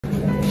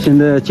现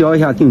在交一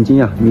下定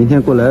金啊，明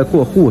天过来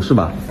过户是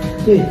吧？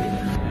对。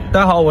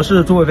大家好，我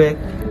是朱会飞，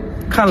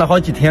看了好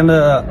几天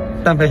的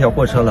单排小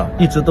货车了，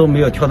一直都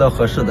没有挑到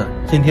合适的。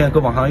今天搁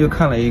网上又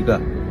看了一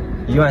个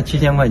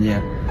17000块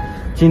钱，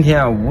今天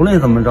啊无论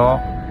怎么着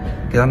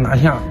给他拿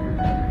下，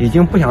已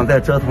经不想再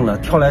折腾了，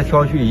挑来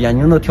挑去眼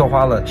睛都挑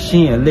花了，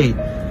心也累，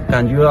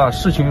感觉啊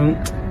事情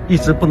一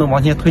直不能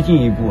往前推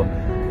进一步，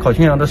考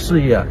群养的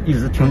事业一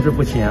直停滞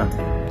不前。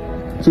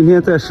今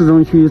天在市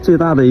中区最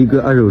大的一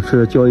个二手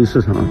车交易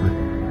市场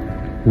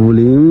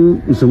，50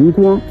荣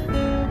光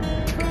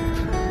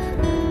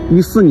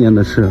，14年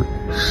的车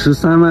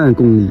，13万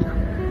公里，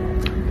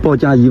报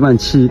价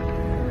17000，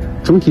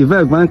整体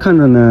外观看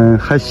着呢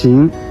还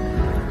行，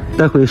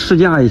待会试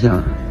驾一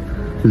下，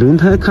轮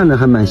胎看着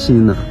还蛮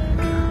新的，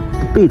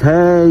备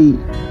胎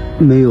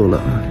没有了，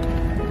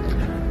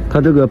它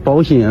这个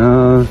保险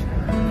啊，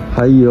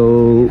还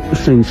有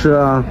审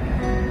车啊，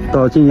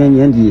到今年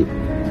年底。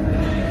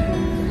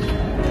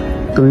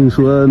等于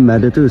说买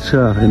的这个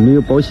车啊，还没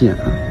有保险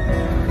啊，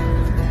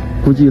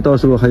估计到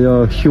时候还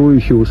要修一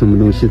修什么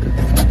东西的。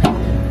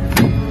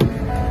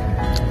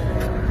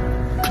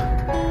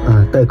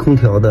啊，带空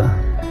调的，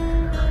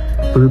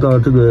不知道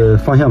这个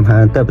方向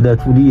盘带不带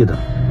助力的。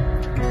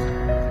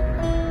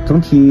整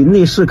体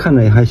内饰看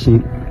着也还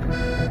行，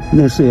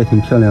内饰也挺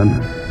漂亮的。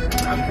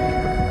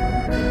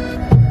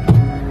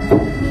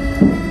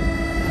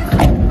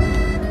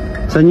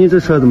三金这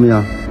车怎么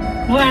样？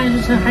我感觉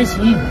这车还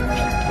行。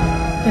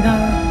给他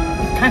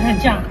看看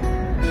价，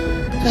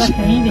给他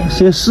便宜一点。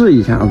先试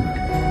一下子。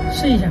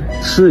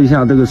试一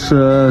下这个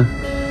车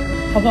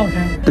好不好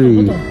开？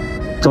对，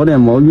找点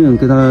毛病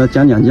给他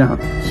讲价。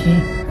行。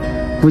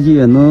估计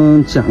也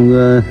能讲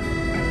个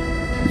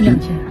1-2千。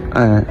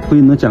哎，估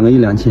计能讲个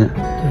1-2千。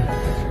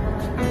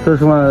对。说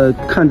实话，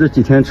看这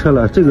几天车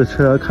了，这个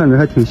车看着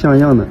还挺像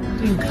样的。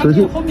对。首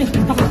先，后面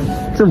很大。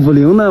这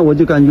50呢，我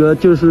就感觉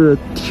就是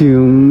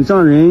挺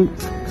让人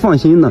放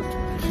心的，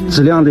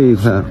质量这一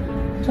块。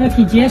这还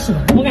挺结实的，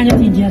我感觉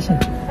挺结实的。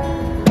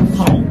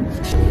好，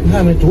你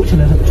看没走起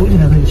来它就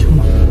轻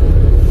了。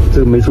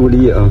这个没助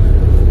力啊。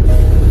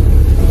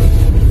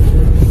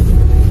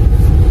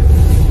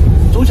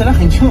走起来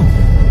很轻，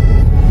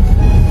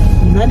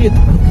原地打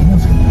的不用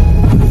沉。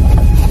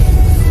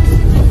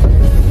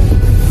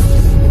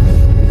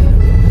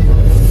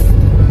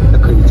还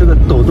可以，这个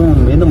抖动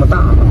没那么大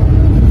啊。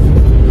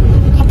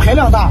它排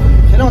量大，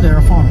排量在这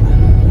放着。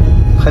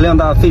排量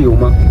大费油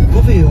吗？不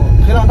费油，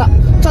排量大。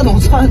这种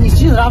车你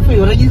基本上费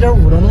油，这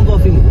1.5的能多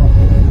费油啊？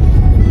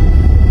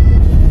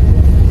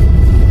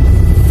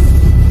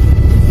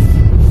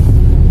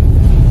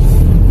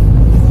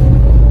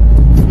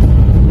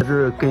这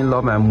是跟老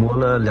板磨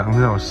了2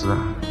个小时啊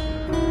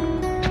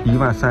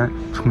，13000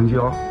成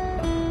交，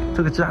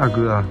这个价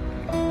格啊，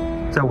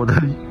在我的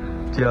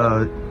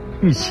这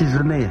预期之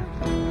内，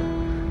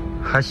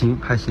还行。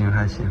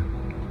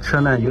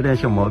车呢有点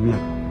小毛病，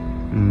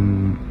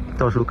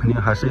到时候肯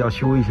定还是要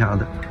修一下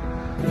的。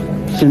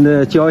现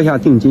在交一下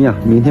定金啊，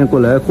明天过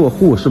来过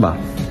户是吧？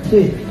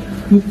对，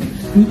你，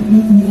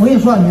我跟你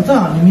说，你这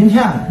样，你明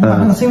天你把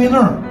那个身份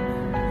证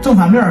正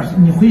反面，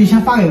你回去先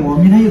发给我，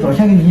明天一早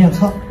先给你验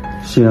车。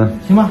行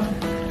吧。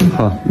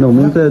好，那我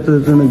们在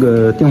那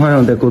个电话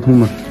上再沟通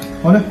嘛。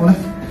好嘞。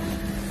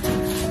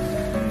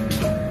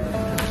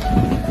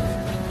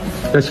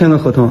要签个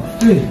合同。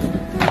对。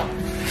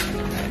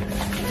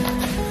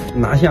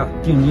拿下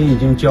定金已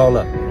经交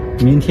了，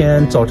明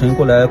天早晨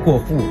过来过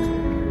户。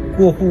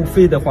过户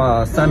费的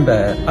话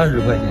320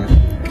块钱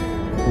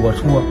我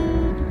出，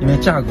因为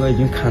价格已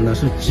经砍的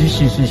是极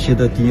其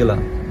的低了。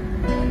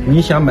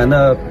你想买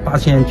那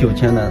8000、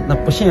9000的，那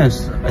不现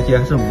实，而且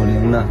还是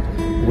50的。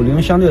50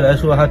相对来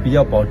说还比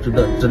较保值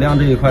的，质量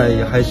这一块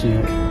也还行。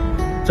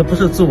这不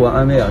是自我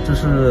安慰啊，这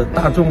是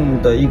大众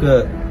的一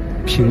个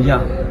评价。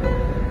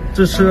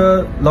这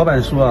车老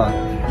板说啊，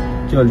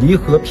叫离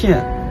合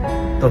片，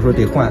到时候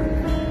得换。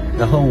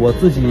然后我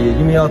自己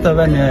因为要在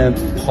外面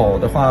跑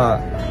的话，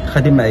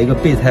还得买一个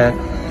备胎，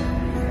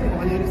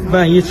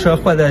万一车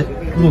坏在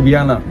路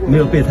边了，没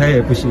有备胎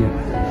也不行。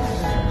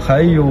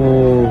还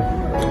有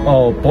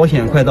保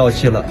险快到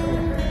期了，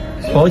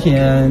保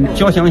险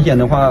交强险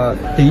的话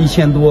得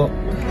1000多，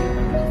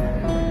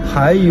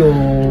还有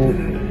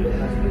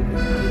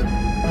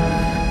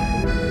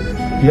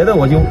别的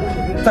我就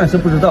暂时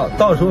不知道，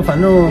到时候反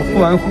正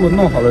过完户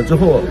弄好了之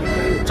后，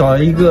找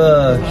一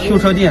个修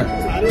车店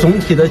总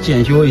体的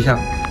检修一下，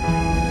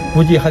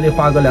估计还得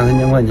花个2-3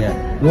千块钱。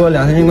如果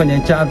2-3千块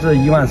钱加至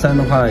13000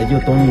的话，也就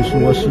等于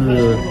说是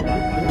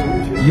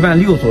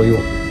16000左右。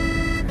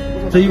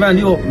这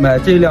16000买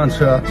这辆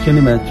车，兄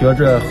弟们觉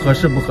着合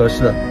适不合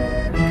适？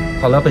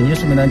好了，本期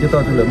视频呢就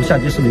到这里，我们下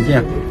期视频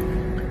见，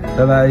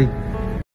拜拜。